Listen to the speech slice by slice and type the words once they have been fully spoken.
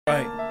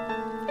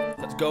right,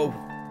 let's go.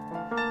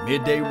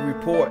 Midday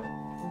report.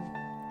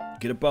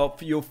 Get up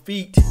off your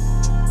feet.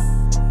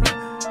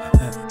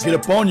 Get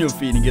up on your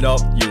feet and get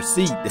off your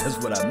seat. That's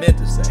what I meant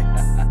to say.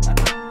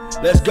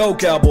 Let's go,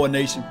 Cowboy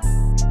Nation.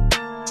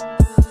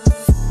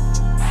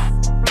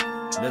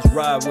 Let's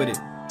ride with it.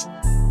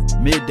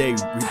 Midday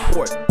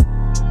report.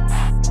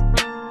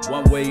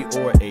 One way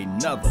or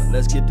another.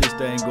 Let's get this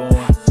thing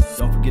going.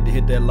 Don't forget to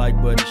hit that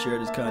like button, share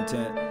this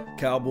content.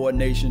 Cowboy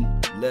Nation,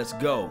 let's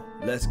go.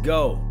 Let's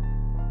go.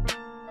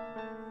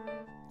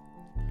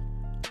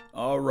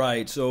 All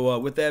right, so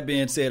with that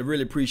being said,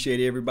 really appreciate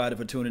everybody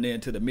for tuning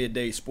in to the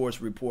Midday Sports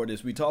Report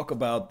as we talk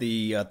about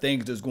the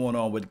things that's going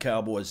on with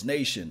Cowboys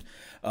Nation.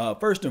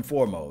 First and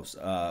foremost,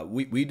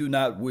 we do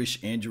not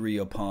wish injury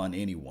upon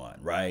anyone,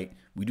 right?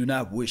 We do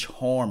not wish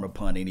harm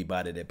upon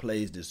anybody that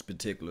plays this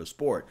particular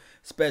sport,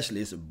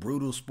 especially it's a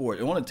brutal sport.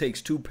 It only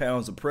takes 2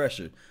 pounds of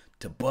pressure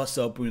to bust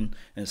open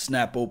and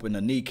snap open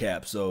a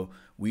kneecap. So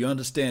we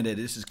understand that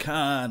this is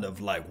kind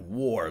of like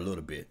war a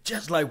little bit,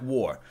 just like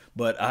war.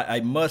 But I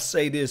must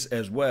say this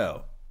as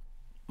well.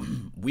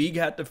 We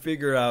got to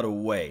figure out a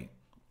way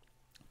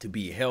to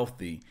be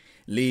healthy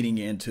leading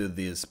into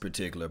this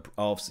particular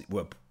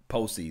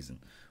postseason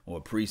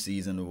or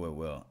preseason or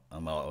well,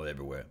 I'm all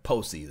everywhere.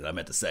 Postseason, I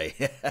meant to say.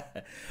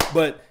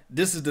 But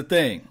this is the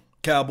thing,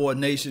 Cowboy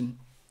Nation.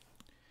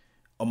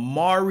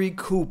 Amari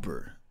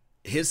Cooper,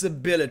 his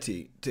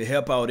ability to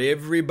help out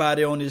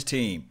everybody on his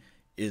team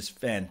is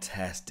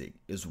fantastic.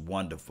 It's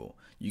wonderful.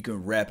 You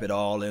can wrap it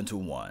all into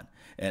one.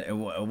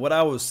 And what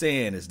I was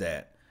saying is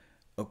that,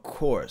 of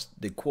course,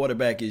 the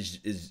quarterback is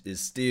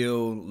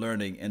still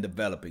learning and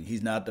developing.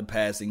 He's not the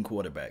passing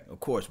quarterback. Of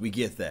course, we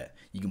get that.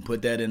 You can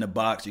put that in a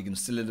box. You can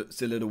seal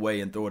it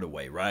away and throw it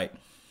away, right?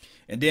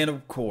 And then,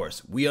 of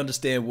course, we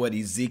understand what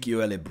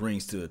Ezekiel Elliott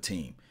brings to a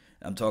team.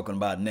 I'm talking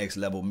about next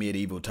level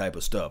medieval type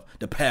of stuff.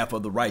 The path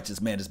of the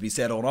righteous man is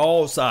beset on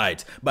all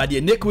sides by the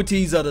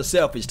iniquities of the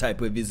selfish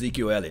type of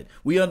Ezekiel Elliott.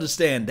 We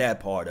understand that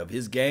part of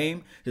his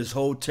game, his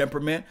whole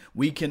temperament.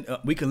 We can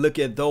look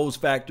at those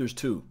factors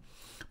too.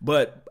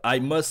 But I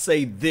must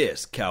say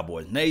this,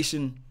 Cowboys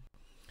Nation,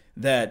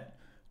 that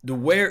the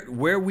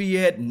where we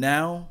at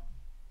now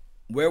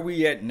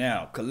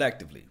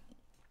collectively,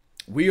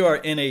 we are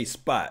in a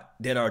spot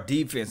that our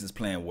defense is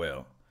playing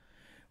well.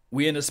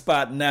 We're in a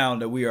spot now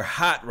that we are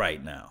hot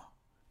right now.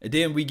 And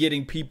then we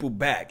getting people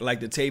back like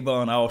the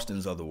Tavon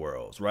Austins of the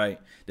world, right?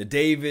 The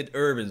David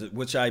Irvins,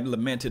 which I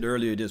lamented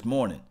earlier this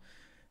morning.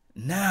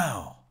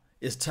 Now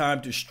it's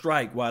time to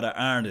strike while the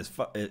iron is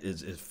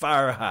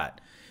fire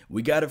hot.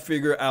 We got to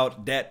figure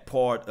out that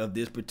part of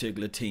this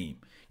particular team.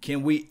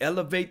 Can we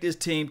elevate this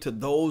team to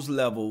those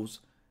levels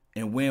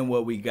and win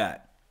what we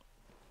got?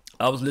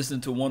 I was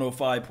listening to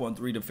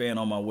 105.3 The Fan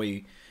on my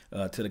way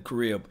to the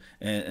crib,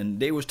 and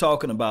they was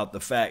talking about the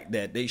fact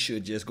that they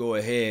should just go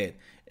ahead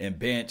and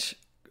bench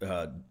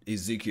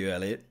Ezekiel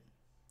Elliott,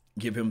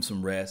 give him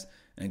some rest,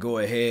 and go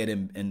ahead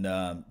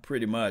and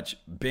pretty much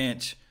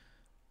bench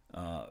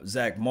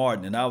Zach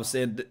Martin. And I was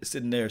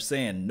sitting there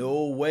saying,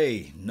 no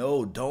way,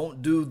 no,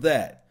 don't do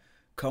that.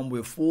 Come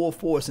with full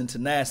force and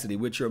tenacity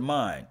with your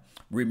mind.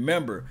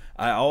 Remember,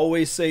 I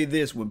always say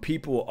this when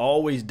people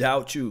always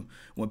doubt you,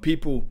 when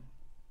people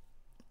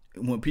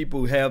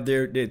have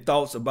their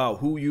thoughts about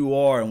who you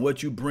are and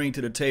what you bring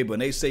to the table,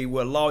 and they say,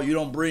 well, Law, you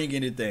don't bring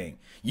anything.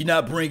 You're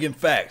not bringing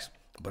facts.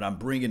 But I'm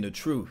bringing the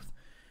truth.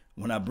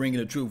 When I'm bringing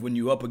the truth, when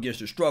you're up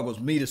against the struggles,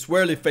 meet it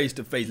squarely face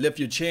to face. Lift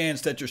your chin,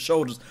 set your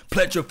shoulders,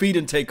 plant your feet,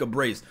 and take a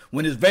brace.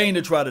 When it's vain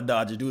to try to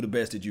dodge it, do the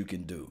best that you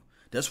can do.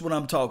 That's what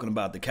I'm talking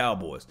about, the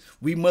Cowboys.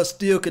 We must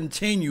still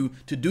continue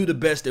to do the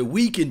best that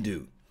we can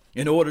do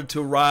in order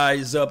to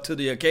rise up to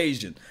the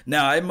occasion.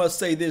 Now, I must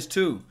say this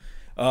too.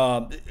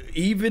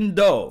 Even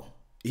though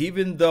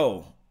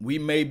we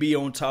may be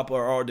on top of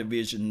our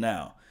division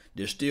now,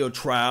 there's still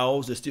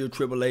trials, there's still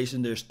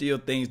tribulation, there's still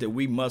things that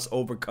we must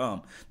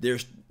overcome. There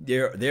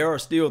are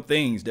still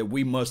things that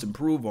we must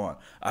improve on.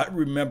 I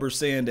remember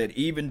saying that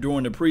even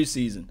during the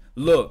preseason,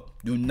 look,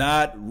 do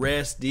not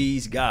rest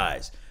these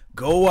guys.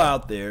 Go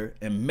out there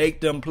and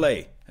make them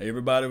play.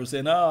 Everybody was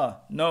saying,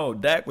 no,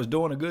 Dak was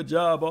doing a good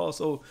job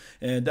also,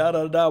 and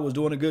da-da-da was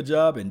doing a good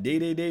job, and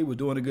D-D-D was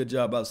doing a good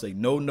job. I was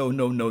saying, no.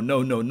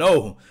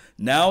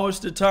 Now it's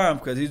the time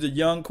because he's a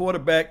young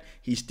quarterback.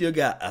 He still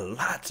got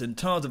lots and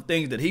tons of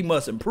things that he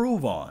must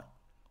improve on.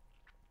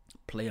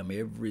 Play him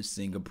every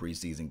single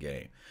preseason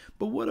game.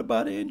 But what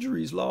about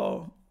injuries,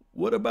 Law?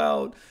 What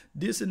about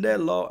this and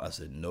that, Law? I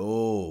said,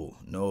 no,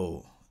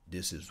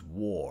 this is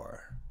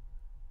war.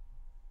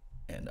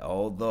 And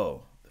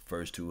although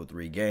first 2 or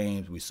 3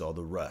 games, we saw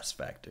the rust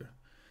factor.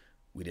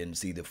 We didn't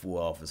see the full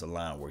offensive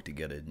line work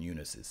together in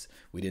unison.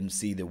 We didn't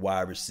see the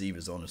wide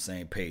receivers on the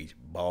same page,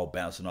 ball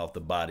bouncing off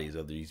the bodies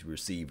of these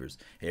receivers.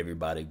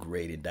 Everybody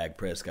graded Dak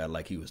Prescott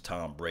like he was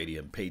Tom Brady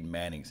and Peyton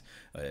Manning's.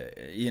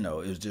 It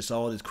was just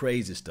all this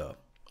crazy stuff.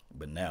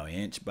 But now,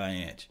 inch by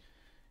inch,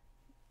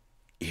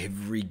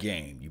 Every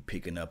game, you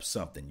picking up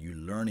something. You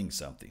learning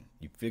something.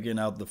 You figuring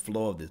out the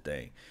flow of this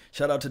thing.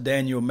 Shout out to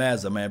Daniel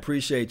Mazza, man.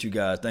 Appreciate you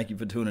guys. Thank you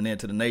for tuning in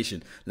to the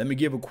nation. Let me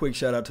give a quick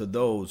shout out to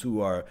those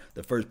who are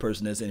the first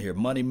person that's in here.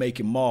 Money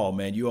Making Mall,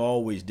 man. You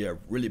always there.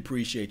 Really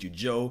appreciate you.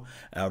 Joe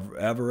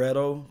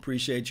Avaretto,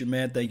 appreciate you,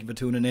 man. Thank you for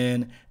tuning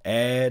in.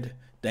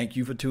 Thank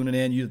you for tuning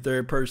in. You're the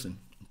third person.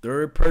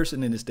 Third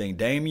person in this thing.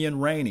 Damian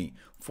Rainey,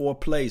 fourth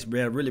place,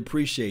 man. I really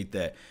appreciate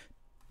that.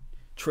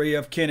 Trey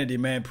F. Kennedy,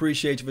 man,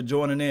 appreciate you for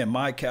joining in.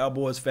 My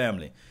Cowboys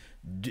family.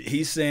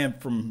 He's saying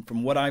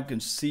from what I can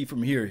see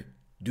from here,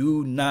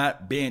 do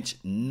not bench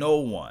no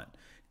one.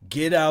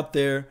 Get out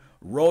there,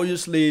 roll your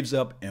sleeves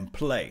up, and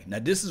play. Now,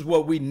 this is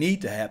what we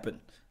need to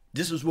happen.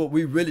 This is what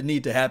we really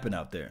need to happen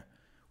out there.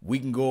 We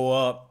can go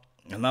up,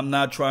 and I'm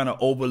not trying to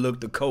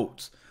overlook the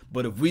Colts.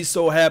 But if we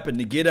so happen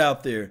to get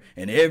out there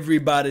and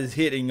everybody's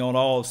hitting on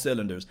all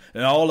cylinders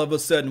and all of a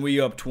sudden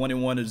we up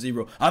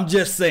 21-0, I'm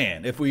just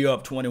saying if we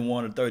up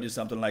 21 or 30,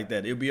 something like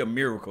that, it'll be a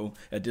miracle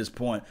at this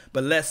point.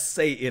 But let's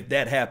say if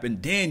that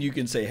happened, then you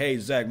can say, hey,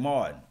 Zach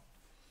Martin,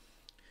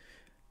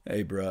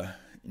 hey, bro,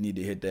 you need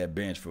to hit that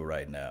bench for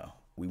right now.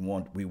 We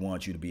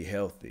want you to be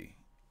healthy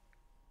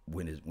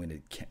when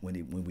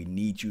we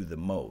need you the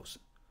most.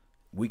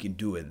 We can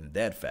do it in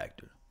that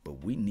factor.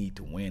 But we need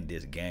to win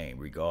this game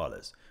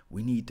regardless.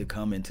 We need to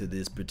come into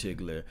this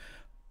particular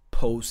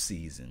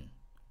postseason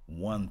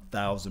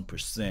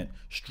 1,000%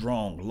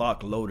 strong,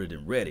 locked, loaded,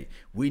 and ready.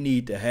 We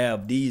need to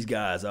have these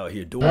guys out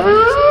here doing this. We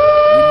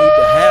need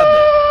to have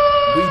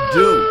that. We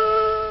do.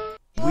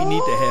 We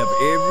need to have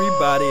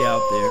everybody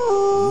out there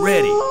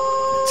ready,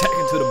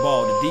 attacking to the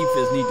ball. The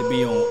defense need to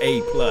be on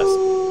A+.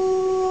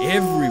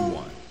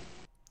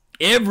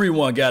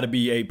 Everyone got to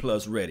be A+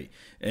 ready.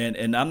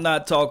 And I'm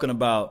not talking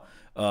about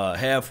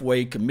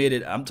halfway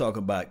committed. I'm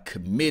talking about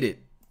committed.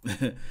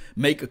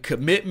 Make a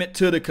commitment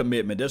to the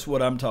commitment. That's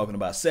what I'm talking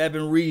about.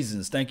 7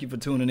 reasons. Thank you for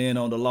tuning in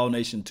on the Law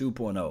Nation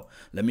 2.0.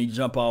 Let me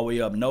jump all the way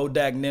up. No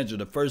Dak Ninja,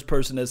 the first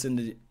person that's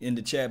in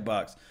the chat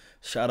box.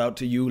 Shout out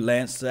to you,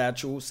 Lance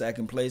Satchel,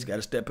 second place. Got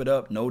to step it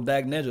up. No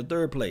Dak Ninja,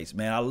 third place.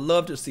 Man, I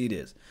love to see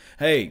this.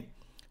 Hey,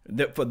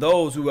 for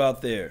those who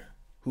out there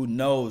who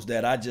knows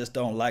that I just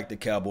don't like the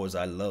Cowboys,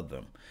 I love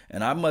them.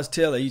 And I must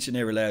tell each and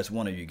every last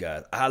one of you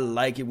guys, I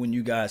like it when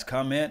you guys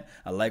comment.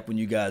 I like when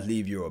you guys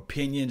leave your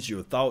opinions,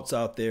 your thoughts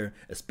out there,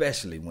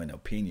 especially when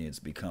opinions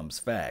becomes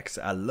facts.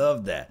 I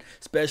love that,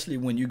 especially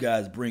when you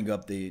guys bring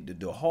up the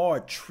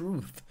hard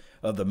truth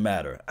of the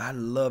matter. I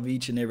love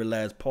each and every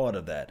last part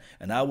of that.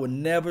 And I will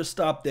never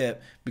stop that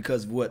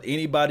because what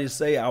anybody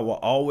say, I will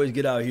always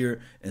get out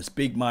here and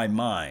speak my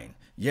mind.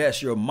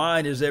 Yes, your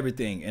mind is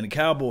everything. And the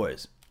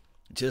Cowboys,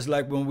 just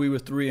like when we were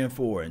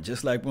 3-4, and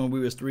just like when we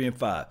was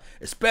 3-5,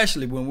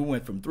 especially when we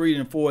went from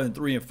 3-4 and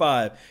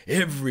 3-5,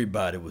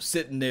 everybody was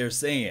sitting there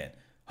saying,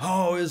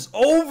 "Oh, it's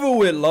over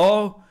with,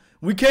 Law.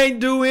 We can't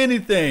do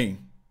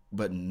anything."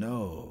 But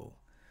no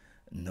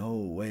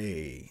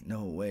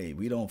way.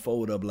 We don't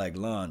fold up like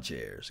lawn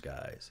chairs,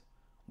 guys.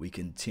 We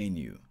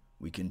continue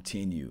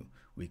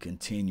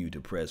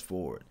to press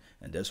forward.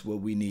 And that's what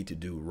we need to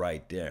do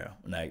right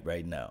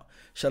now.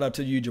 Shout out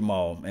to you,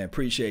 Jamal, man.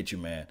 Appreciate you,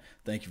 man.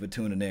 Thank you for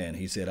tuning in.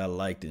 He said I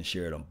liked and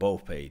shared on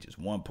both pages,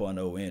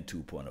 1.0 and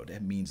 2.0.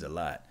 That means a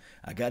lot.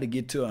 I got to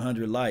get to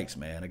 100 likes,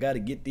 man. I got to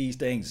get these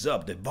things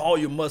up. The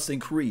volume must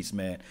increase,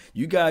 man.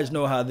 You guys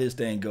know how this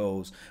thing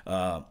goes.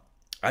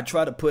 I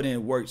try to put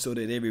in work so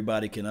that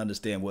everybody can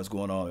understand what's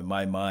going on in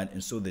my mind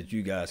and so that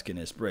you guys can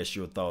express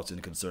your thoughts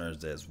and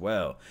concerns as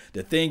well.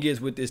 The thing is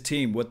with this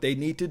team, what they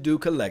need to do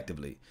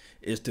collectively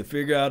is to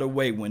figure out a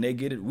way when they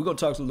get it. We're going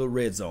to talk a little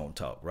red zone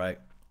talk, right?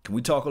 Can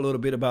we talk a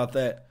little bit about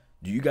that?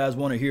 Do you guys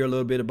want to hear a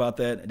little bit about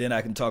that? And then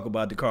I can talk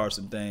about the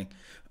Carson thing.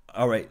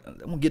 All right, I'm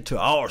going to get to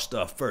our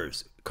stuff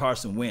first.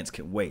 Carson Wentz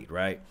can wait,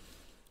 right?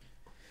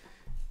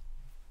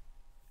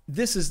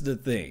 This is the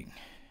thing.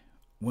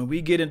 When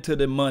we get into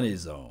the money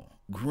zone,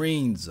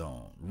 green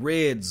zone,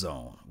 red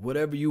zone,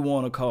 whatever you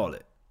want to call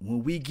it,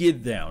 when we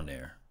get down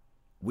there,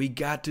 we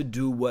got to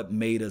do what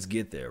made us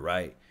get there,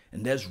 right?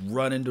 And that's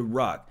running the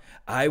rock.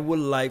 I would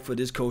like for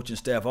this coaching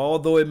staff,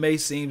 although it may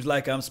seem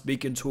like I'm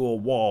speaking to a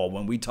wall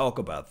when we talk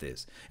about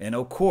this. And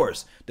of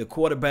course, the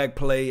quarterback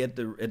play at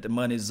the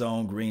money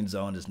zone, green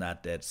zone is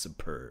not that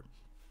superb.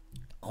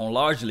 On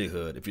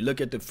largelyhood, if you look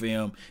at the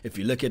film, if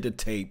you look at the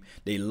tape,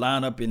 they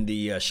line up in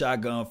the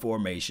shotgun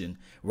formation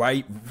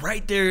right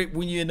there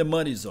when you're in the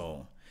money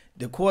zone.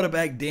 The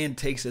quarterback then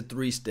takes a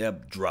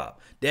 3-step drop,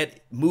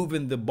 that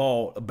moving the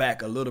ball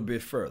back a little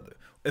bit further.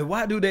 And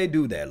why do they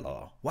do that,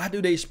 Law? Why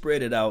do they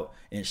spread it out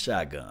in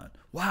shotgun?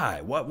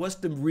 Why? What's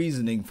the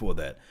reasoning for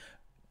that?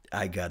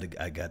 I got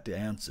the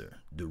answer.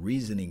 The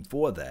reasoning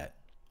for that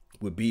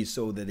would be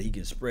so that he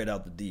can spread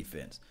out the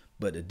defense.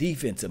 But a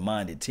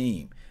defensive-minded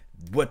team,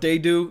 what they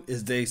do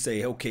is they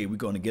say, okay, we're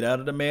going to get out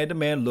of the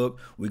man-to-man look.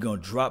 We're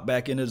going to drop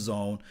back in the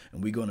zone,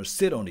 and we're going to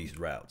sit on these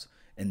routes.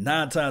 And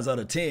 9 times out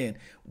of 10,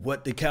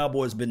 what the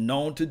Cowboys been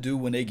known to do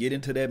when they get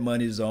into that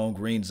money zone,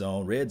 green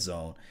zone, red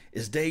zone,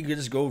 is they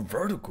just go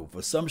vertical.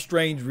 For some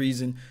strange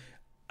reason,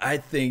 I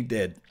think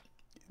that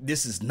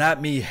this is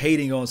not me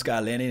hating on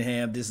Scott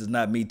Lanningham. This is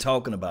not me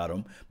talking about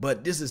him,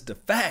 but this is the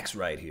facts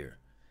right here.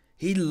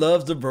 He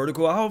loves the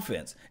vertical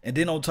offense. And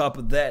then on top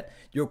of that,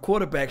 your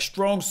quarterback's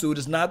strong suit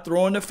is not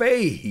throwing the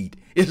fade.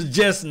 It's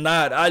just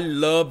not. I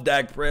love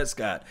Dak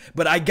Prescott,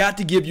 but I got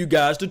to give you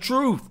guys the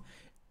truth.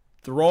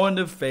 Throwing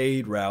the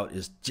fade route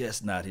is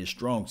just not his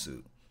strong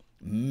suit.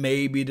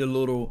 Maybe the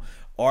little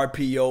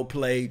RPO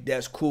play,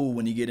 that's cool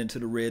when you get into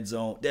the red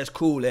zone. That's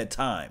cool at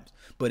times.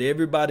 But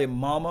everybody,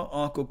 mama,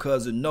 uncle,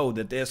 cousin, know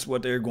that that's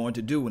what they're going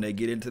to do when they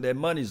get into that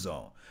money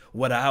zone.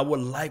 What I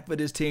would like for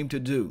this team to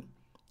do,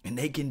 and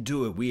they can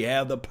do it. We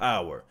have the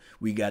power.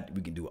 We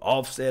can do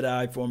offset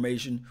eye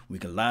formation. We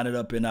can line it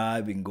up in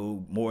eye. We can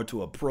go more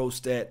to a pro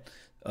stat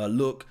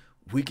look.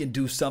 We can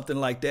do something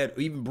like that.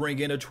 Even bring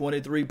in a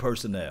 23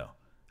 personnel.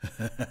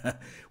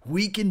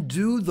 We can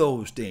do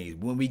those things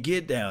when we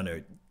get down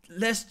there.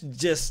 Let's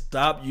just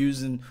stop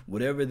using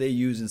whatever they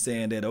use and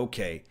saying that,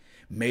 okay,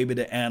 maybe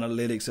the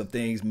analytics of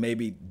things,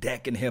 maybe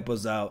that can help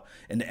us out.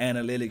 And the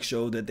analytics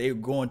show that they're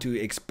going to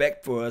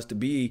expect for us to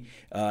be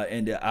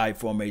in the I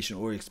formation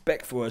or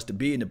expect for us to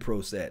be in the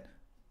pro set.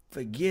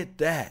 Forget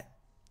that.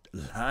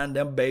 Line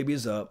them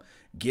babies up.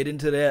 Get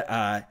into that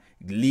I.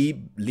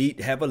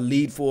 Lead. Have a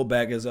lead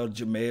fullback as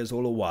Jameis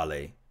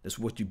Olawale. That's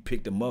what you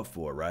picked him up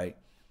for, right?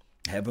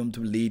 Have him to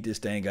lead this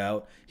thing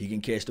out. He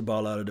can catch the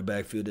ball out of the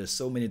backfield. There's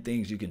so many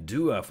things you can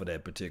do off of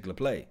that particular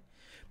play.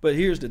 But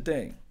here's the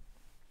thing.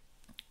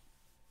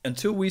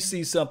 Until we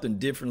see something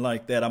different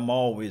like that, I'm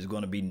always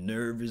going to be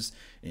nervous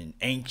and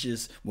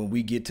anxious when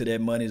we get to that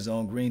money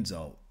zone, green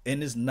zone.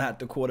 And it's not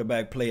the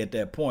quarterback play at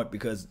that point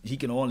because he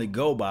can only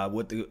go by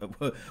what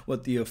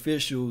the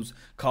officials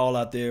call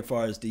out there as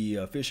far as the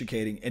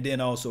officiating, and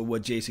then also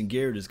what Jason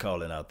Garrett is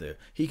calling out there.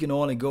 He can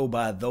only go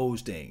by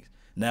those things.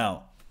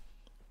 Now,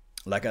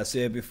 like I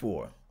said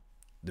before,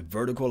 the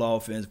vertical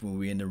offense when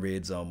we're in the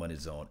red zone, money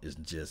zone is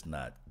just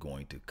not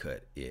going to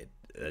cut it.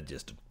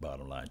 Just the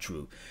bottom line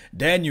truth.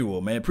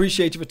 Daniel, man,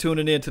 appreciate you for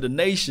tuning in to the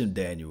nation,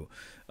 Daniel.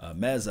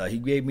 Mazza, he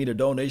gave me the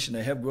donation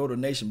to help grow the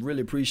nation.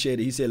 Really appreciate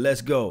it. He said,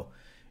 let's go.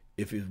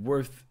 If it's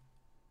worth,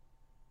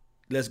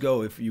 let's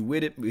go. If you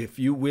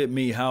with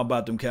me, how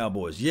about them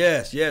Cowboys?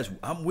 Yes,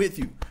 I'm with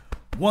you.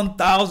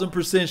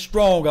 1,000%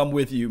 strong, I'm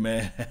with you,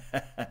 man.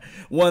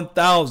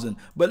 1,000.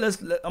 But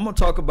I'm going to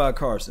talk about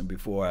Carson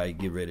before I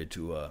get ready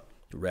to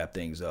wrap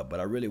things up.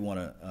 But I really want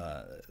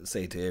to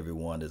say to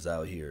everyone that's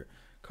out here,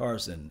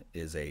 Carson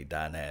is a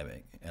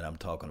dynamic, and I'm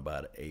talking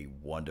about a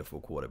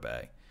wonderful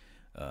quarterback.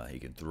 He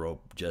can throw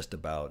just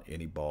about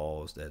any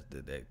balls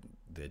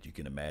that you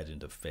can imagine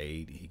to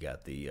fade. He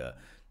got the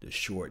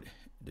short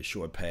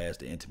pass,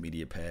 the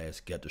intermediate pass.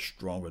 Got the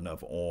strong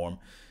enough arm,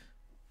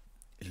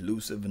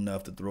 elusive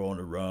enough to throw on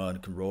the run,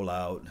 can roll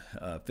out.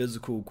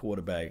 Physical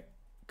quarterback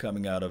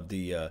coming out of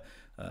the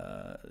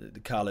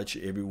college.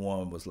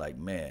 Everyone was like,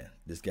 man,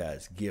 this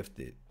guy's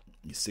gifted.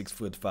 He's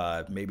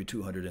 6'5", maybe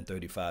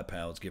 235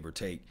 pounds, give or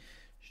take.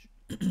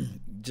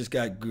 Just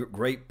got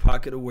great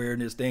pocket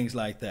awareness, things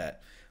like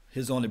that.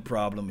 His only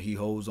problem, he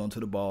holds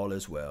onto the ball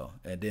as well.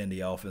 And then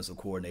the offensive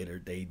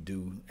coordinator, they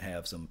do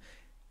have some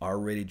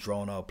already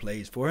drawn out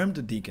plays for him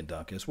to dink and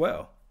dunk as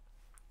well.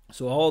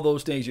 So all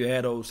those things, you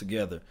add those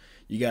together,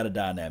 you got a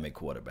dynamic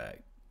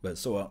quarterback. But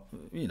so,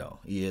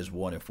 he is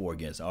 1-4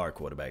 against our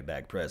quarterback,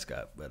 Dak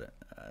Prescott. But,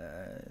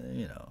 I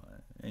ain't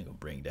going to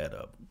bring that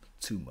up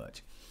too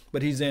much.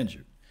 But he's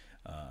injured.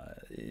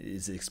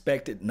 Is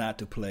expected not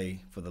to play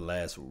for the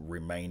last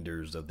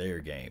remainders of their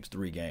games,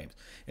 3 games.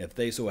 If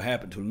they so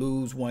happen to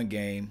lose one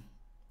game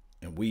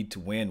and we to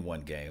win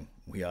one game,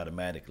 we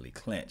automatically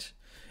clinch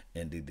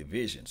in the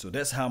division. So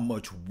that's how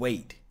much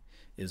weight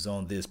is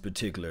on this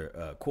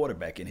particular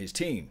quarterback and his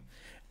team.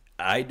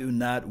 I do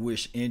not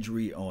wish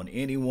injury on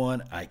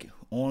anyone. I can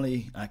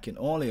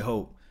only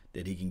hope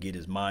that he can get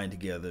his mind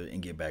together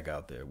and get back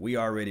out there. We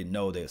already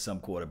know that some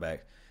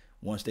quarterbacks,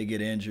 once they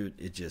get injured,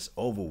 it's just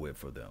over with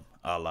for them.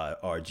 A la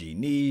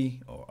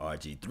RG or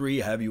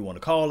RG3, however you want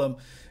to call him.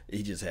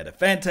 He just had a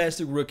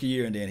fantastic rookie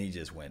year, and then he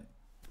just went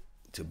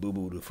to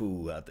boo-boo the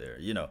fool out there,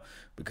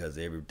 because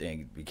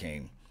everything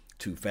became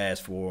too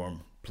fast for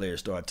him.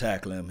 Players started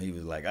tackling him. He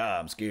was like,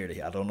 I'm scared.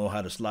 I don't know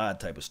how to slide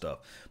type of stuff.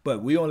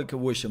 But we only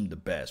can wish him the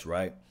best,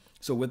 right?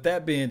 So with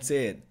that being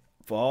said,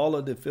 for all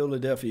of the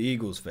Philadelphia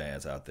Eagles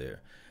fans out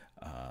there,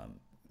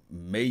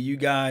 may you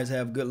guys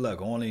have good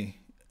luck. Only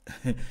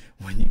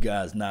when you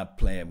guys not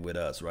playing with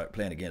us, right?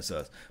 Playing against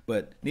us.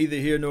 But neither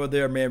here nor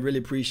there, man. Really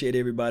appreciate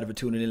everybody for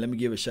tuning in. Let me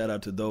give a shout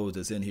out to those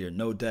that's in here.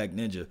 No Dak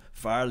Ninja,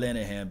 fire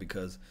Lanningham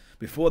because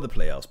before the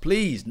playoffs,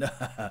 please.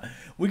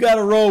 We got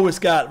to roll with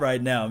Scott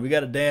right now. We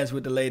got to dance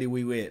with the lady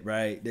we with,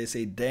 right? They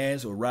say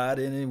dance or ride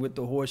in with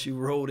the horse you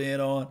rode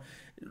in on.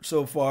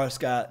 So far,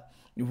 Scott,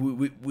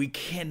 we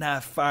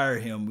cannot fire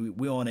him.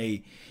 We're on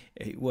a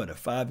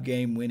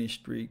 5-game winning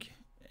streak,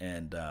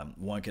 and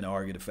one can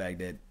argue the fact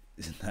that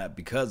it's not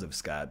because of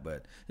Scott,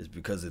 but it's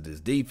because of this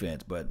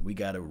defense. But we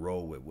got to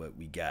roll with what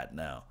we got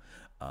now.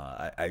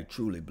 I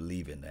truly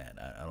believe in that.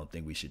 I don't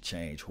think we should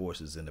change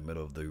horses in the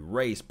middle of the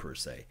race per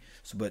se.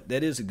 So, but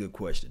that is a good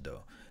question,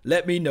 though.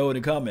 Let me know in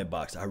the comment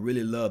box. I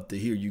really love to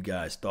hear you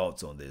guys'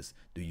 thoughts on this.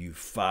 Do you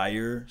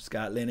fire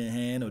Scott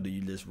Linehan, or do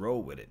you just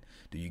roll with it?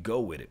 Do you go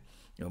with it?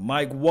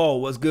 Mike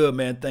Wall, what's good,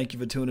 man? Thank you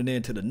for tuning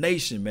in to the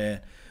nation, man.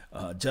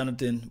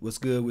 Jonathan, what's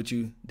good with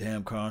you?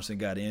 Damn, Carson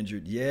got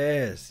injured.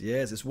 Yes,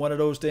 it's one of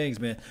those things,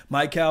 man.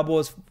 My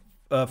Cowboys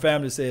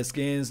family says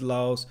Skins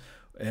lost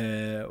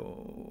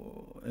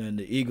and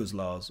the Eagles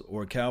lost,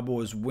 or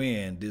Cowboys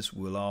win. This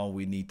will all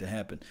we need to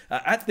happen.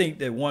 I think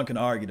that one can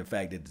argue the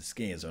fact that the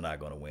Skins are not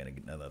going to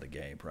win another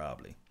game,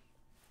 probably.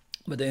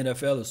 But the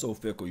NFL is so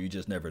fickle, you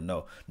just never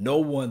know. No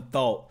one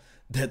thought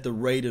that the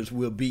Raiders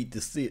will beat the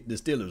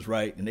Steelers,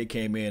 right? And they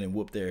came in and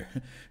whooped their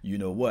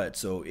you-know-what.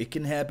 So it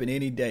can happen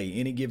any day,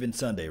 any given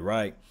Sunday,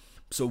 right?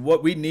 So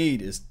what we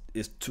need is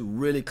to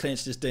really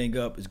clinch this thing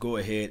up, is go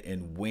ahead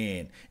and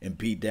win and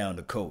beat down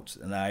the Colts.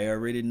 And I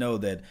already know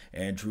that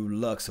Andrew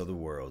Luck's of the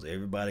world,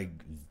 everybody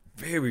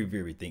very,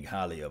 very think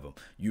highly of him.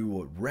 You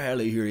will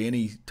rarely hear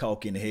any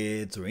talking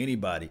heads or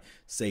anybody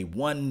say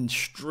one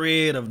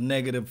shred of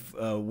negative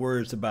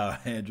words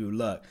about Andrew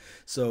Luck.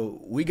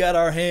 So we got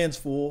our hands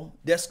full.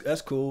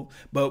 That's cool.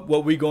 But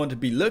what we're going to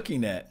be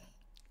looking at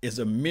is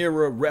a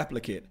mirror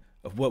replicate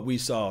of what we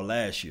saw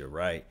last year,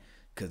 right?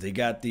 Because they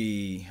got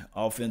the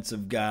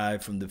offensive guy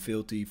from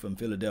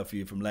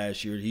Philadelphia from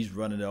last year. He's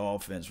running the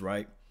offense,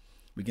 right?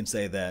 We can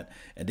say that.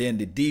 And then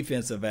the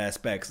defensive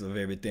aspects of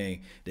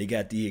everything, they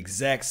got the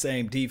exact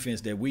same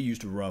defense that we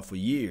used to run for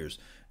years.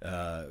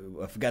 I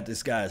forgot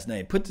this guy's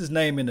name. Put his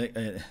name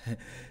in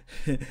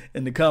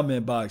the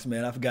comment box,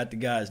 man. I forgot the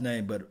guy's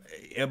name, but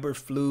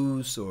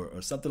Eberflus or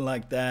something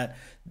like that.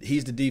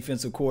 He's the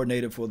defensive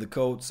coordinator for the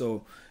Colts.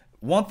 So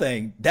one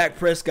thing, Dak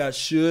Prescott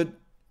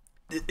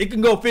it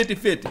can go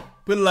 50-50.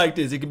 Put it like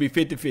this. It can be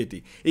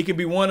 50-50. It can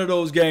be one of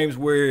those games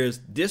where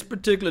this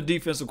particular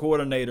defensive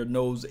coordinator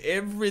knows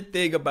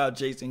everything about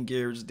Jason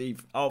Garrett's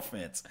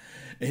offense,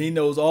 and he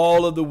knows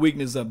all of the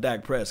weaknesses of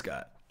Dak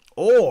Prescott.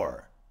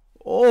 Or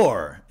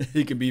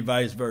it can be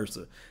vice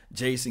versa.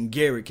 Jason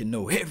Garrett can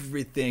know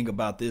everything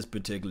about this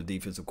particular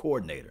defensive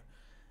coordinator,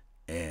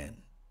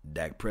 and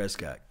Dak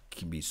Prescott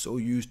can be so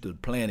used to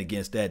playing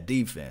against that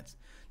defense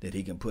that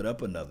he can put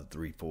up another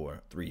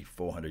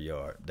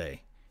 400-yard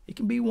day. It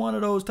can be one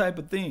of those type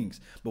of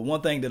things. But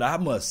one thing that I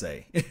must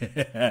say,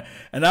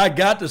 and I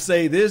got to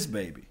say this,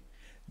 baby,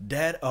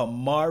 that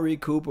Amari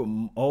Cooper,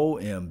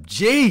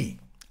 OMG.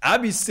 I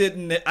be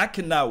sitting there, I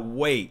cannot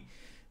wait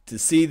to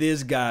see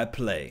this guy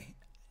play.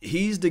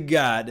 He's the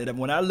guy that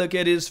when I look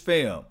at his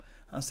film,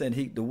 I'm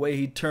saying the way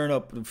he turned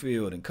up the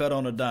field and cut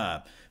on a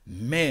dime,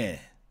 man,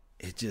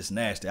 it's just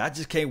nasty. I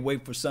just can't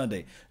wait for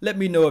Sunday. Let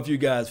me know if you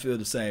guys feel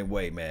the same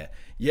way, man.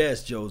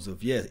 Yes,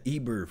 Joseph. Yes,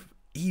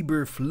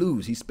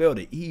 Eberflus. He spelled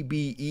it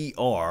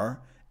Eberflus.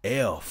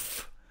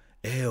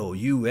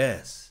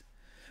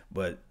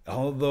 But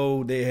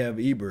although they have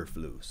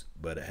Eberflus,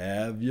 but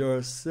have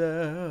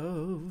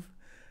yourself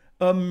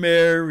a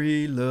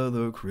merry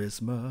little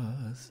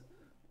Christmas.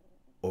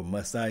 Or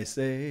must I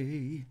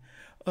say,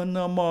 an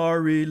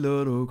Amari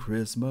little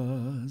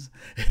Christmas.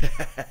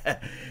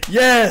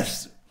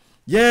 Yes,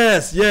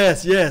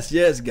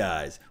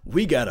 guys.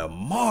 We got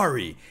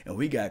Amari, and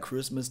we got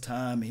Christmas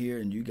time here,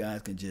 and you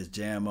guys can just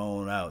jam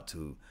on out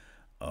to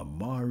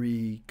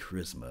Amari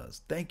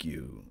Christmas. Thank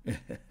you.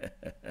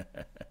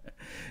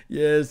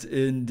 Yes,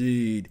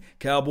 indeed.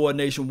 Cowboy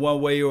Nation,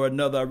 one way or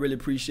another, I really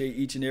appreciate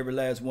each and every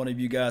last one of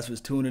you guys for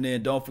tuning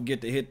in. Don't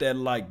forget to hit that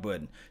like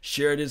button.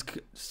 Share this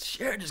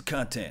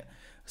content.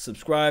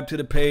 Subscribe to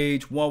the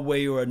page one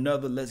way or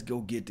another. Let's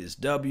go get this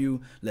W.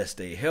 Let's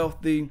stay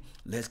healthy.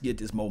 Let's get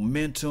this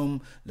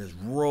momentum. Let's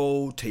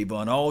roll.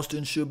 Tavon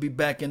Austin should be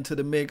back into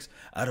the mix.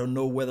 I don't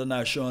know whether or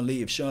not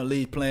if Sean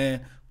Lee's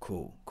playing,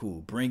 cool.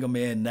 Bring him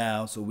in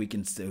now so he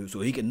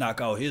can knock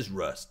out his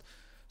rust.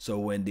 So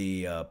when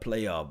the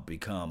playoff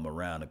become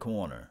around the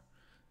corner,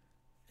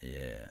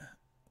 yeah,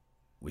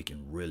 we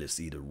can really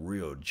see the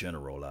real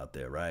general out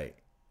there, right?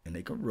 And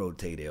they can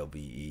rotate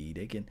LVE.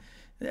 They can.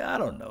 I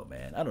don't know,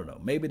 man. I don't know.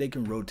 Maybe they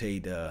can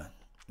rotate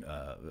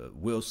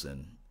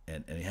Wilson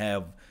and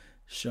have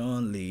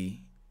Sean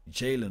Lee,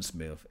 Jalen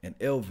Smith, and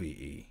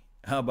LVE.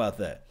 How about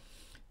that?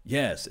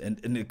 Yes, and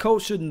the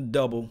coach shouldn't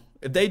double.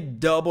 If they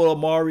double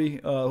Amari,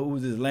 who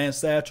was his Lance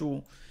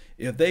Satchel,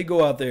 if they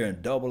go out there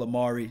and double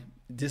Amari,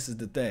 this is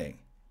the thing.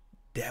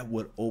 That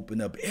would open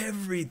up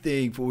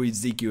everything for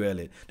Ezekiel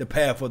Elliott. The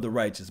path of the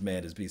righteous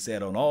man is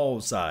beset on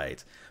all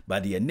sides by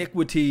the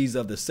iniquities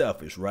of the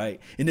selfish, right?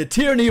 And the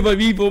tyranny of an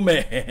evil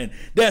man.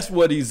 That's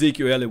what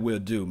Ezekiel Elliott will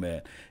do,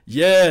 man.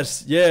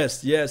 Yes,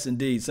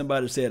 indeed.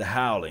 Somebody said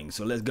howling,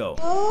 so let's go.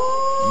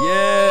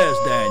 Yes,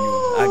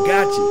 Daniel, I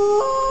got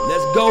you.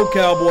 Let's go,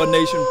 Cowboy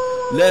Nation.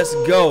 Let's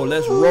go.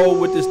 Let's roll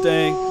with this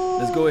thing.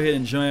 Let's go ahead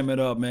and jam it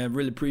up, man.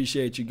 Really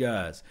appreciate you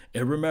guys.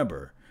 And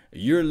remember,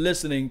 you're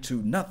listening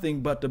to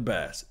nothing but the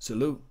best.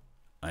 Salute.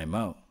 I'm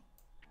out.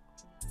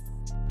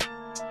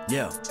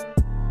 Yeah.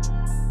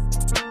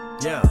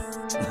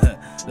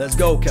 Let's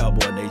go,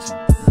 Cowboy Nation.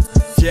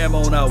 Jam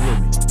on out with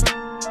me.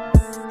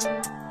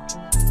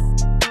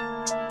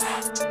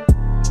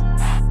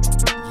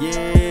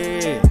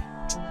 Yeah.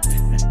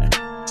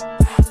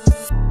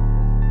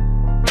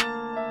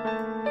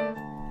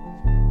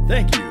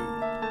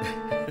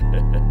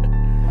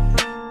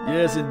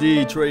 Yes,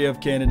 indeed. Trey F.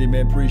 Kennedy,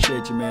 man.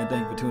 Appreciate you, man.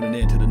 Thank you for tuning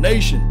in to the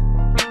nation.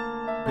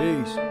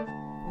 Peace.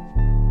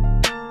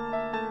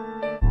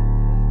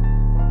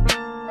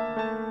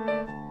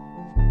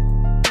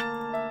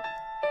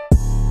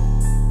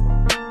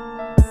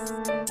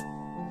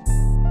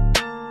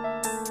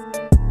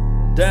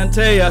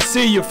 Dante, I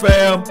see you,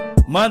 fam.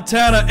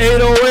 Montana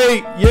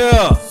 808.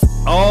 Yeah.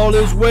 All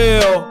is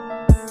well.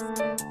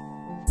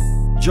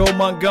 Joe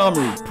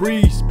Montgomery.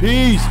 Peace,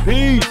 peace,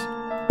 peace.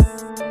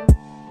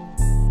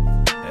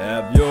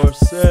 Have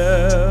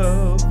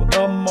yourself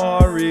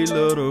Amari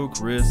little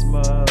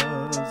Christmas.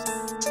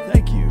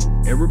 Thank you.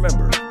 And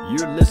remember,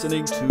 you're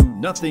listening to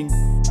nothing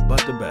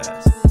but the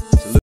best.